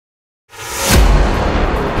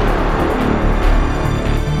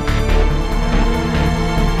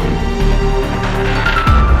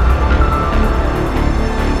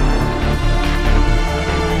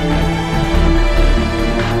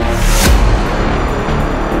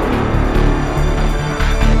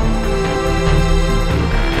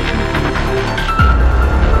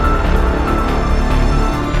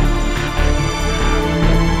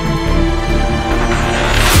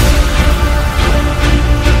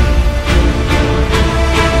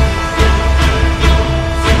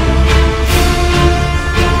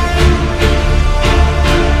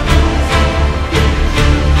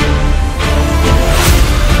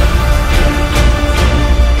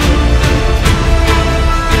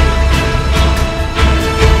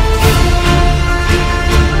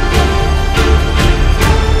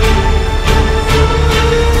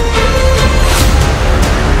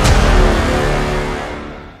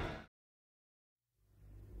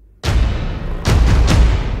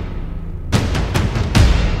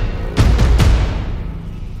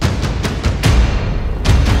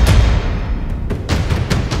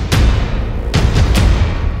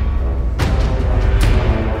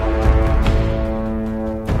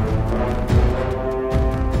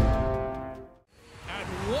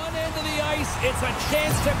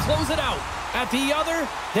At the other,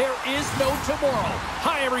 there is no tomorrow.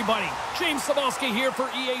 Hi, everybody. James Cybulski here for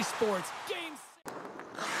EA Sports.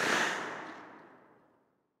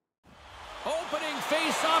 Opening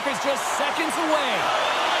face-off is just seconds away.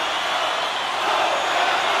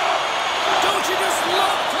 Don't you just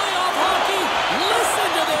love playoff hockey? Listen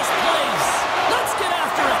to this place. Let's get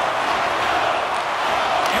after it.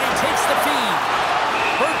 And he takes the feed.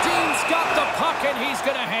 Berdin's got the puck, and he's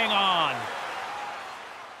going to hang on.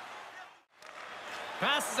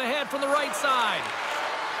 Passes ahead from the right side.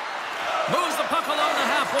 Moves the puck along the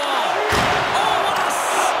half wall. Oh, what a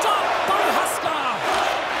stop by Huska!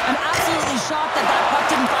 I'm absolutely shocked that that puck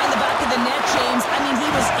didn't find the back of the net, James. I mean, he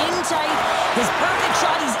was in tight. His perfect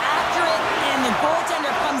shot, he's after it, and the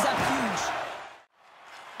goaltender comes up huge.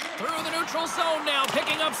 Through the neutral zone now,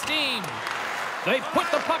 picking up steam. They put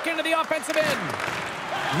the puck into the offensive end.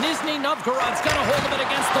 Nizhny Novgorod's got a hold of it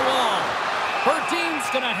against the wall. Berdin's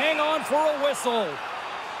going to hang on for a whistle.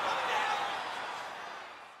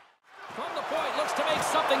 From the point, looks to make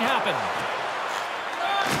something happen.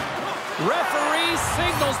 Referee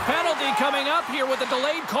signals penalty coming up here with a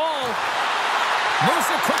delayed call. Moves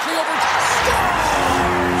it quickly over.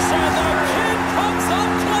 Scores! And the kid comes up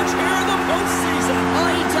clutch here in the postseason.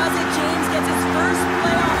 Oh, he does it, James. Gets his first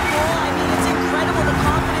playoff goal. I mean, it's incredible the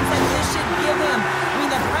confidence that this should give him. I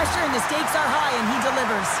mean, the pressure and the stakes are high, and he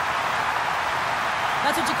delivers.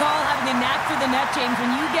 That's what you call having a knack for the net, James. When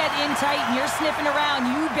you get in tight and you're sniffing around,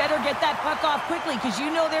 you better get that puck off quickly because you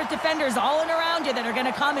know there's defenders all in around you that are going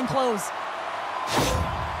to come and close.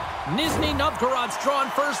 Nizhny Novgorod's drawn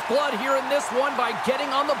first blood here in this one by getting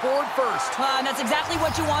on the board first. And that's exactly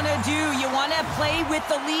what you want to do. You want to play with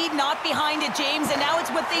the lead, not behind it, James. And now it's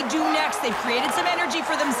what they do next. They've created some energy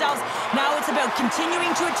for themselves. Now it's about continuing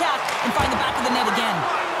to attack and find the back of the net again.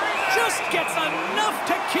 Just gets enough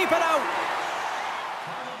to keep it out.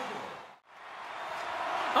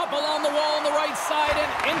 Up along the wall on the right side and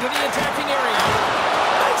into the attacking area.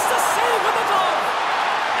 Makes the save with the glove.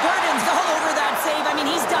 Berdin's all over that save. I mean,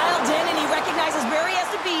 he's dialed in and he recognizes where he has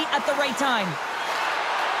to be at the right time.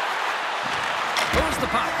 Moves the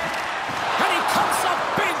puck. And he comes up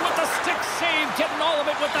big with the stick save, getting all of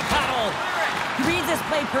it with the paddle. He reads this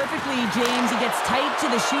play perfectly, James. He gets tight to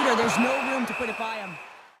the shooter. There's no room to put it by him.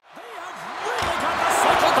 They have really got the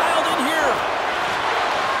cycle dialed in here.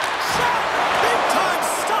 Shot! Big time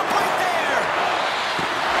stop right there!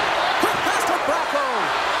 Quick pass to Bracco.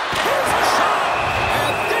 Here's a shot!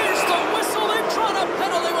 And there's the whistle. They've drawn a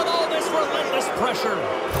penalty with all this relentless pressure.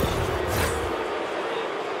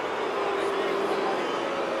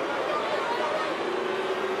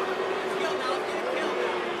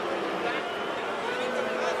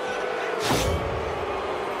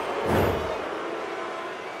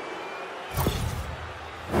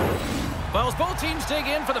 Well, as both teams dig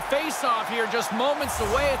in for the face-off here, just moments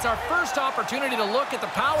away, it's our first opportunity to look at the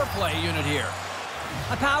power play unit here.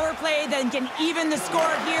 A power play that can even the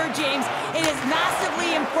score here, James. It is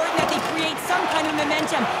massively important that they create some kind of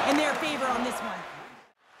momentum in their favor on this one.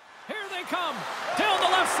 Here they come. Down the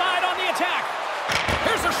left side on the attack.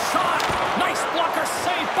 Here's a shot. Nice blocker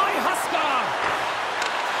save by Huska.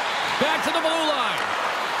 Back to the blue line.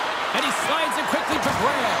 And he slides it quickly to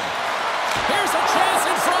Graham. Here's a chance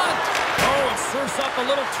in front. Oh, it serves up a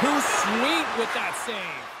little too sweet with that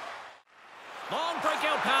save. Long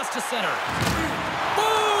breakout pass to center.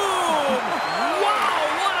 Boom! Wow,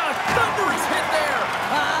 what a thunderous hit there.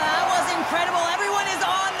 That was incredible. Everyone is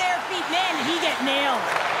on their feet. Man, did he get nailed.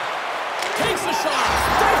 Takes a shot.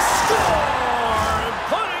 They score!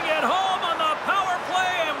 Putting it home on the power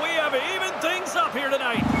play, and we have evened things up here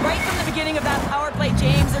tonight. Right from the beginning of that power play,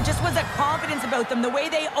 James, there just was a confidence about them. The way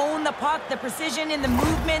they own the puck, the precision in the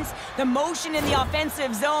movements, the motion in the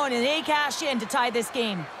offensive zone, and they cash in to tie this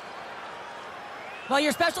game. Well,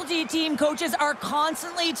 your specialty team coaches are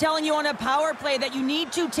constantly telling you on a power play that you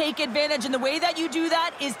need to take advantage, and the way that you do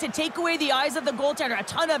that is to take away the eyes of the goaltender. A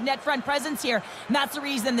ton of net front presence here, and that's the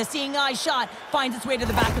reason the seeing eye shot finds its way to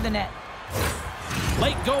the back of the net.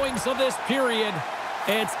 Late goings of this period,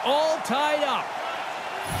 it's all tied up.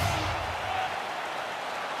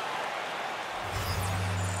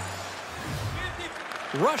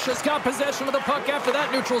 Russia's got possession of the puck after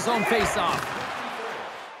that neutral zone faceoff.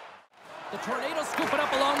 The Tornado scoop it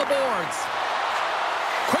up along the boards.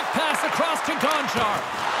 Quick pass across to Gonchar.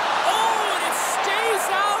 Oh, and it stays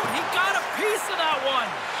out. He got a piece of that one.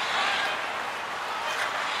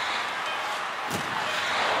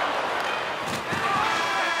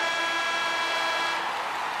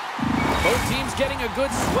 Both teams getting a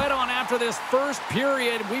good sweat on after this first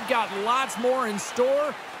period. We've got lots more in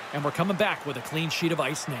store, and we're coming back with a clean sheet of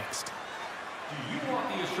ice next. Do you want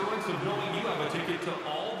the assurance of knowing you have to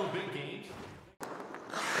all the big games.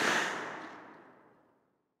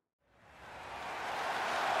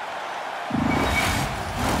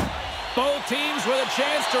 Both teams with a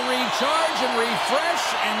chance to recharge and refresh,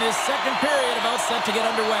 and this second period about set to get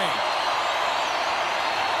underway.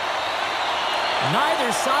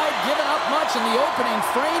 Neither side giving up much in the opening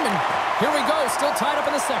frame, and here we go, still tied up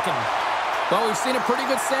in the second. Well, we've seen a pretty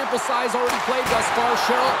good sample size already played thus far.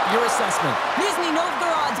 Cheryl, your assessment. Nizhny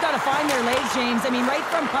Novgorod's got to find their legs, James. I mean, right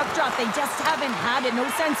from puck drop, they just haven't had it. No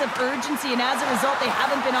sense of urgency, and as a result, they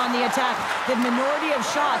haven't been on the attack. The minority of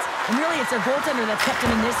shots, and really it's their goaltender that's kept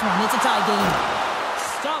them in this one. It's a tie game.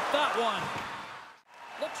 Stop that one.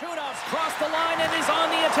 Latunov's crossed the line and is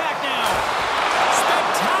on the attack now.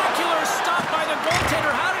 Spectacular stop by the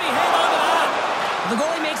goaltender. How did he hang on to that? The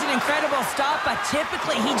goalie makes an incredible stop, but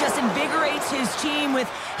typically he just invigorates his team with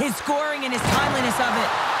his scoring and his timeliness of it.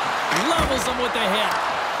 Levels him with the hit.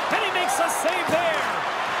 And he makes a save there.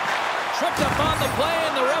 Tripped up on the play,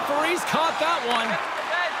 and the referees caught that one.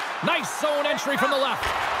 Nice zone entry from the left.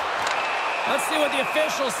 Let's see what the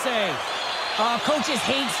officials say. Coaches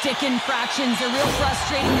hate stick infractions. They're real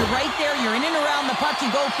frustrating. You're right there. You're in and around the puck. You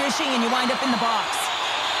go fishing, and you wind up in the box.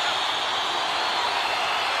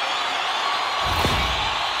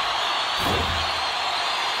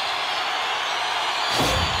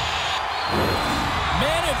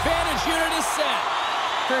 Man advantage unit is set.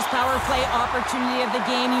 First power play opportunity of the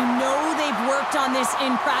game. You know they've worked on this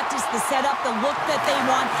in practice, the setup, the look that they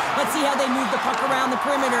want. Let's see how they move the puck around the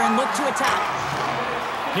perimeter and look to attack.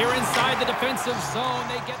 Here inside the defensive zone,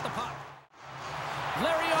 they get the puck.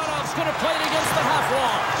 Larionov's going to play it against the half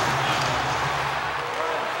wall.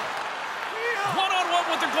 One-on-one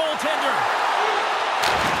with the goaltender.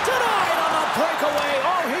 Denied on the breakaway.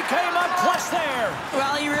 Oh, he came up clutch there.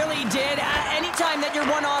 Well, he really did. Anytime that you're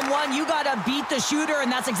one-on-one, you got to beat the shooter, and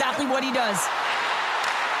that's exactly what he does.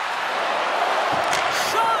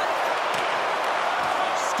 Shot!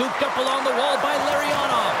 Scooped up along the wall by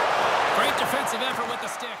Larionov. Great defensive effort with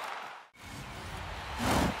the stick.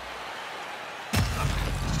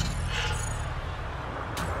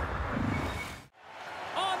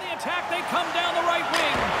 On the attack, they come down the right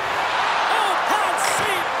wing. Oh, pad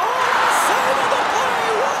save! Oh, save of the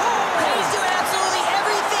play! Whoa! He's doing absolutely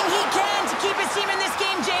everything he can to keep his team in this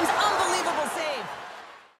game, James. Unbelievable save.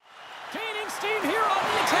 Gaining steam here on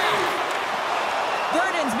the attack.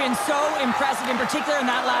 Verdon's been so impressive, in particular in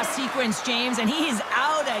that last sequence, James, and he is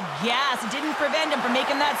out of gas. It didn't prevent him from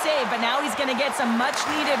making that save, but now he's going to get some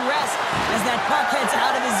much-needed rest as that puck heads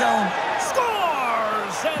out of his zone.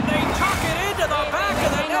 Scores! And they tuck it into the back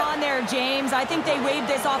of the Hang net. on there, James. I think they waved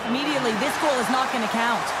this off immediately. This goal is not going to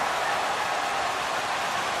count.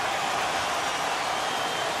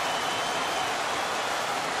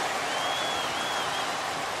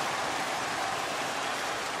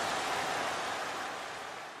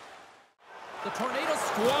 The Tornado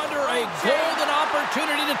squander a golden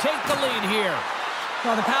opportunity to take the lead here.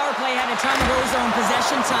 Well, the power play had a ton of ozone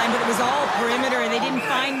possession time, but it was all perimeter. They didn't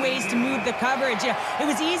find ways to move the coverage. It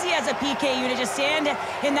was easy as a PK unit to just stand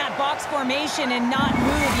in that box formation and not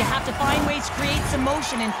move. You have to find ways to create some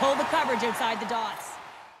motion and pull the coverage outside the dots.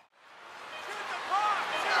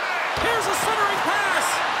 Here's a centering pass.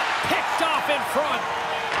 Picked off in front.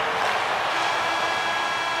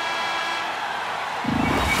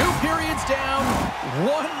 2 periods down, 1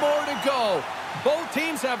 more to go. Both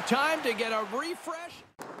teams have time to get a refresh.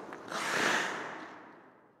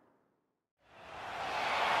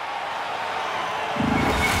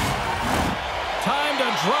 Time to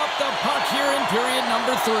drop the puck here in period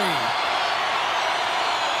number 3.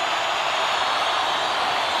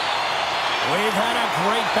 We've had a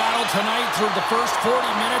great battle tonight through the first 40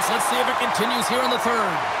 minutes. Let's see if it continues here in the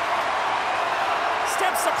third.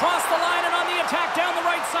 Steps across the line and on the attack down the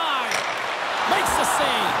right side. Makes the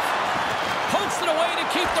save. Pokes it away to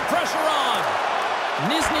keep the pressure on.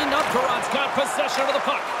 Nizhny Novgorod's got possession of the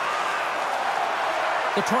puck.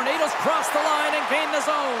 The Tornadoes cross the line and gain the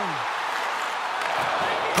zone.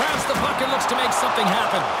 Grabs the puck and looks to make something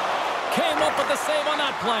happen. Came up with the save on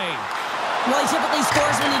that play. Well, he typically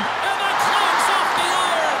scores when he... And that climbs off the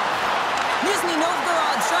iron. Nizhny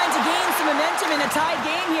Novgorod's trying to gain some momentum in a tied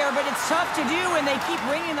game here, but it's tough to do when they keep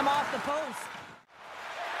ringing them off the post.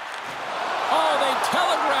 Oh, they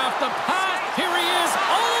telegraphed the pass. Here he is,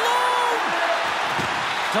 all alone.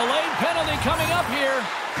 Delayed penalty coming up here.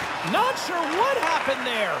 Not sure what happened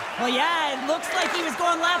there. Well, yeah, it looks like he was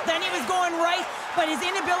going left, then he was going right, but his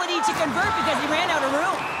inability to convert because he ran out of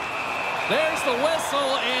room. There's the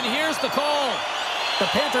whistle, and here's the call.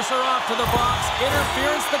 The Panthers are off to the box.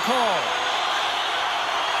 Interference the call.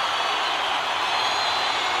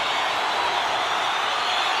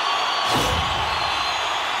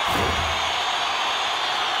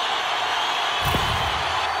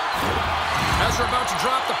 As we're about to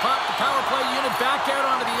drop the puck, the power play unit back out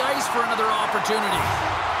onto the ice for another opportunity.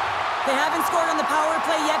 They haven't scored on the power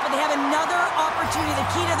play yet, but they have another opportunity. The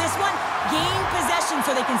key to this one, gain possession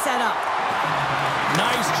so they can set up.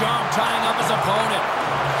 Nice job tying up his opponent.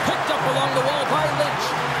 Picked up along the wall by Lynch.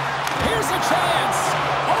 Here's a chance.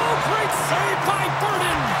 Oh, great save by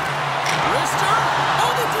Burden. Wrister.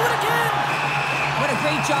 Oh, they do it again. What a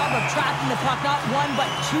great job of trapping the puck. Not one, but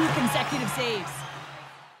two consecutive saves.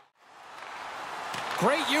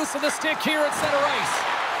 Great use of the stick here at center ice.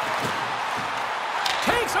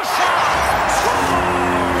 Takes a shot.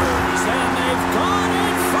 Scores! And they've gone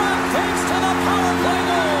in front thanks to the power play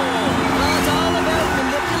goal. Well, it's all about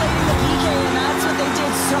manipulating the PK, and that's what they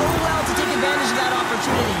did so well to take advantage of that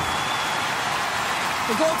opportunity.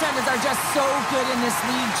 The goaltenders are just so good in this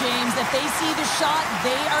league, James. If they see the shot,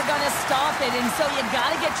 they are going to stop it. And so you got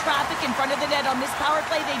to get traffic in front of the net. On this power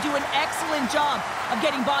play, they do an excellent job of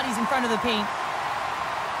getting bodies in front of the paint.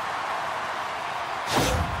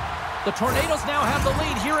 The Tornadoes now have the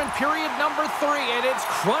lead here in period number 3, and it's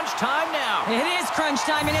crunch time now. It is crunch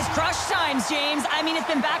time, and it's crush times, James. I mean, it's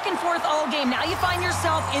been back and forth all game. Now you find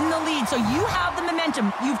yourself in the lead, so you have the momentum.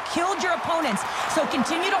 You've killed your opponents, so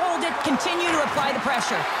continue to hold it, continue to apply the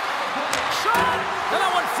pressure. Shot! And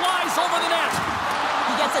that one flies over the net.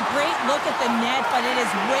 He gets a great look at the net, but it is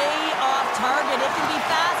way off target. It can be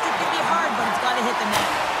fast, it can be hard, but it's got to hit the net.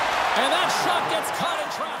 And that shot gets caught in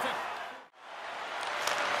traffic.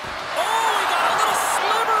 Oh, he got a little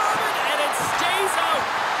sliver of it, and it stays out.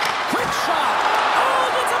 Quick shot. Oh,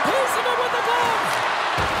 gets a piece of it with the glove.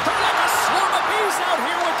 They're like a swarm of bees out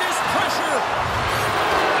here with this pressure.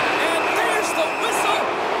 And there's the whistle.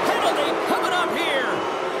 Penalty coming up here.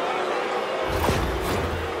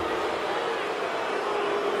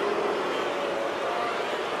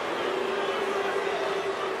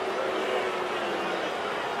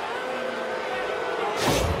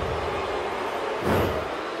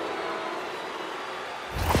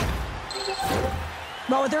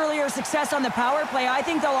 Well, with earlier success on the power play, I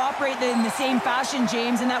think they'll operate in the same fashion,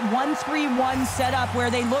 James, in that 1-3-1 setup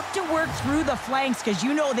where they look to work through the flanks because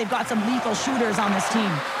you know they've got some lethal shooters on this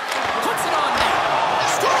team. Puts it on net.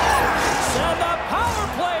 Scores! And the power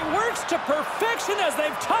play works to perfection as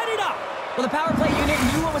they've tied it up. Well, the power play unit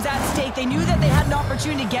knew what was at stake. They knew that they had an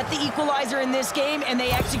opportunity to get the equalizer in this game, and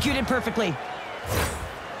they executed perfectly.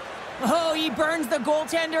 Oh, he burns the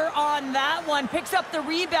goaltender on that one. Picks up the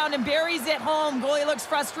rebound and buries it home. Goalie looks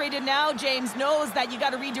frustrated now. James knows that you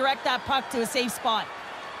got to redirect that puck to a safe spot.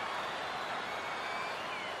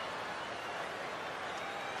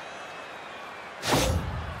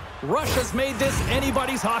 Russia's made this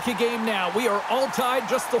anybody's hockey game now. We are all tied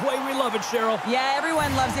just the way we love it, Cheryl. Yeah,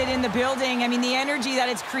 everyone loves it in the building. I mean, the energy that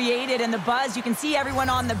it's created and the buzz. You can see everyone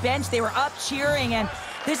on the bench. They were up cheering, and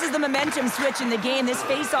this is the momentum switch in the game. This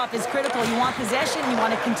face-off is critical. You want possession. You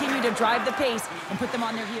want to continue to drive the pace and put them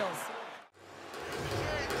on their heels.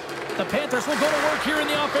 The Panthers will go to work here in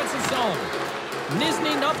the offensive zone.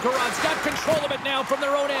 Nizhny Novgorod's got control of it now from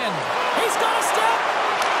their own end. He's got a step.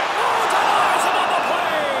 Oh, denies him on the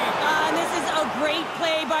play. And this is a great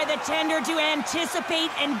play by the tender to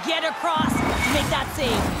anticipate and get across to make that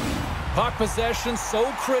save. Puck possession so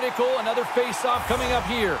critical. Another face-off coming up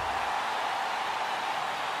here.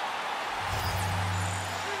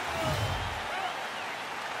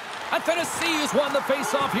 And Tennessee has won the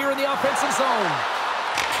face-off here in the offensive zone.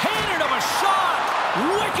 Cannon of a shot!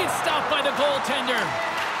 Wicked stuff by the goaltender.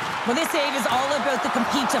 Well, this save is all about the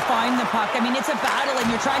compete to find the puck. I mean, it's a battle, and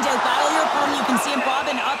you're trying to outbattle your opponent. You can see him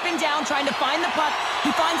bobbing up and down, trying to find the puck.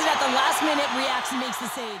 He finds it at the last minute, reacts and makes the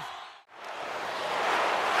save.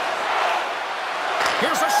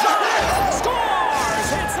 Here's a shot! Scores!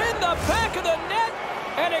 It's in the back of the net,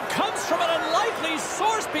 and it comes from an unlikely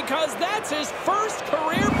source because that's his first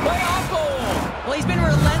career playoff goal. Well, he's been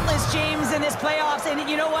relentless, James, in this playoffs, and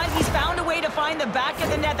you know what? He's found a way to find the back of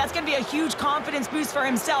the net. That's going to be a huge confidence boost for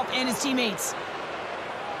himself and his teammates.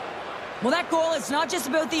 Well, that goal is not just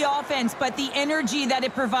about the offense, but the energy that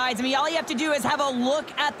it provides. I mean, all you have to do is have a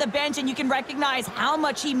look at the bench, and you can recognize how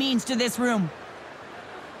much he means to this room.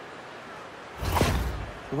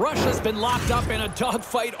 Russia's been locked up in a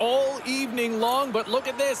dogfight all evening long, but look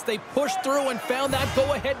at this. They pushed through and found that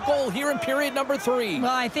go-ahead goal here in period number 3.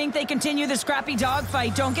 Well, I think they continue the scrappy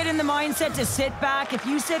dogfight. Don't get in the mindset to sit back. If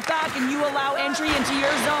you sit back and you allow entry into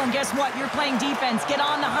your zone, guess what? You're playing defense. Get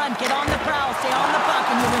on the hunt, get on the prowl, stay on the puck,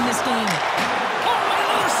 and you'll win this game. Oh,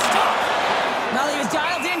 another stop! Well, he was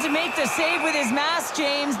dialed in to make the save with his mask,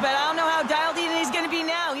 James, but I don't know how dialed in he's going to be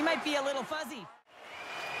now. He might be a little fuzzy.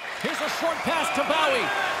 Here's a short pass to Vaukie.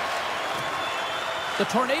 The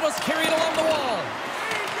Tornadoes carry it along the wall.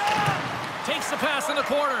 Takes pass in the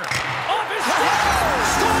corner. Off his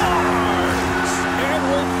scores! And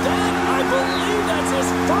with that, I believe that's his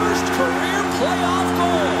first career playoff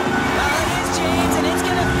goal. Well, it is, James, and it's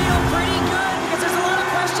going to feel pretty good because there's a lot of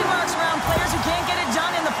question marks around players who can't get it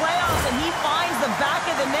done in the playoffs, and he finds the back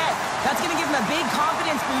of the net. That's going to give him a big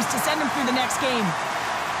confidence boost to send him through the next game.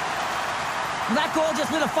 That goal just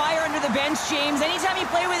lit a fire under the bench, James. Anytime you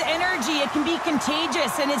play with energy, it can be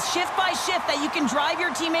contagious, and it's shift by shift that you can drive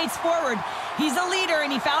your teammates forward. He's a leader,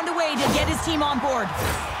 and he found a way to get his team on board.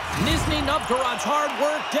 Nizhny Novgorod's hard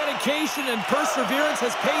work, dedication, and perseverance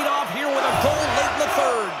has paid off here with a goal late in the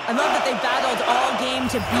third. I love that they battled all game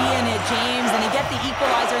to be in it, James, and they get the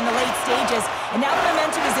equalizer in the late stages, and now the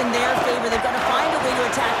momentum is in their favor. They've got to find a way to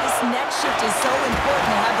attack. This next shift is so important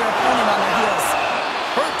to have their opponent on their heels.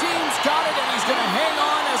 Her team's got it, and he's going to hang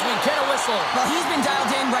on as we get a whistle. Well, he's been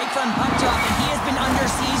dialed in right from puck drop, and he has been under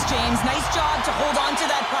siege, James. Nice job to hold on to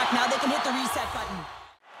that puck. Now they can hit the reset button.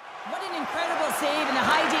 What an incredible save in a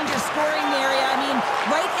high-danger scoring area. I mean,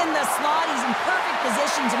 right in the slot, he's in perfect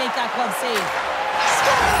position to make that glove save.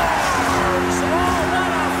 Scores! Oh, what a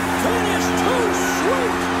finish! Too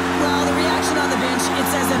sweet! Well, the reaction on the bench, it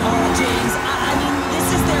says it all, James. I mean, this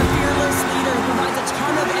is their fearless leader who provides a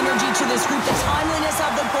ton of energy to this group. The timeliness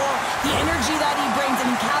of the goal, the energy that he brings, and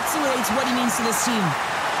encapsulates what he means to this team.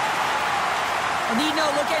 I need no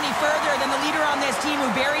look any further than the leader on this team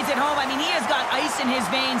who buries it home. I mean, he has got ice in his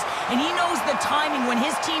veins, and he knows the timing. When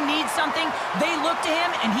his team needs something, they look to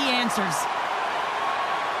him, and he answers.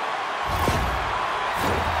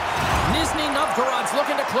 Nizhny Novgorod's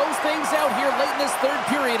looking to close things out here late in this third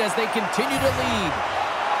period as they continue to lead.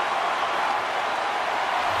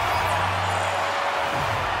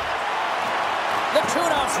 The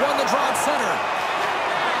Tune-Ups won the draw at center.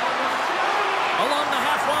 Along the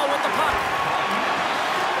half wall with the puck.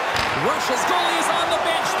 Russia's goalie is on the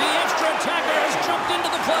bench. The extra attacker has jumped into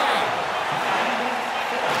the play.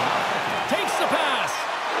 Takes the pass.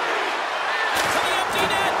 To the empty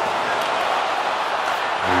net.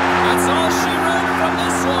 That's all she wrote from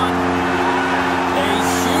this one. A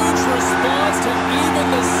huge response to even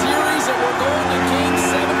the series, and we're going to Game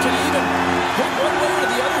 7. Can you even pick one way or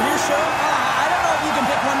the other here, Sean? I don't know if you can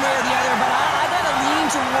pick one way or the other, but I got to lean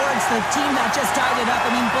towards the team that just tied it up. I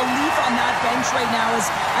mean, belief on that bench right now is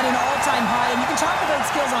at an all-time high, and you can talk about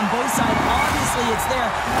skills on both sides. Obviously, it's there,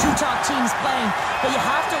 two top teams playing, but you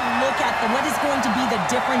have to look at what is going to be the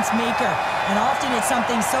difference maker, and often it's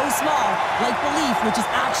something so small, like belief, which is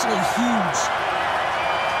actually huge.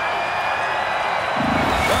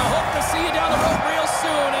 Well, hope to see you down the road real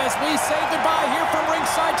soon as we say goodbye here from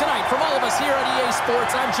ringside tonight. From all of us here at EA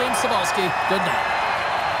Sports, I'm James Cebulski. Good night.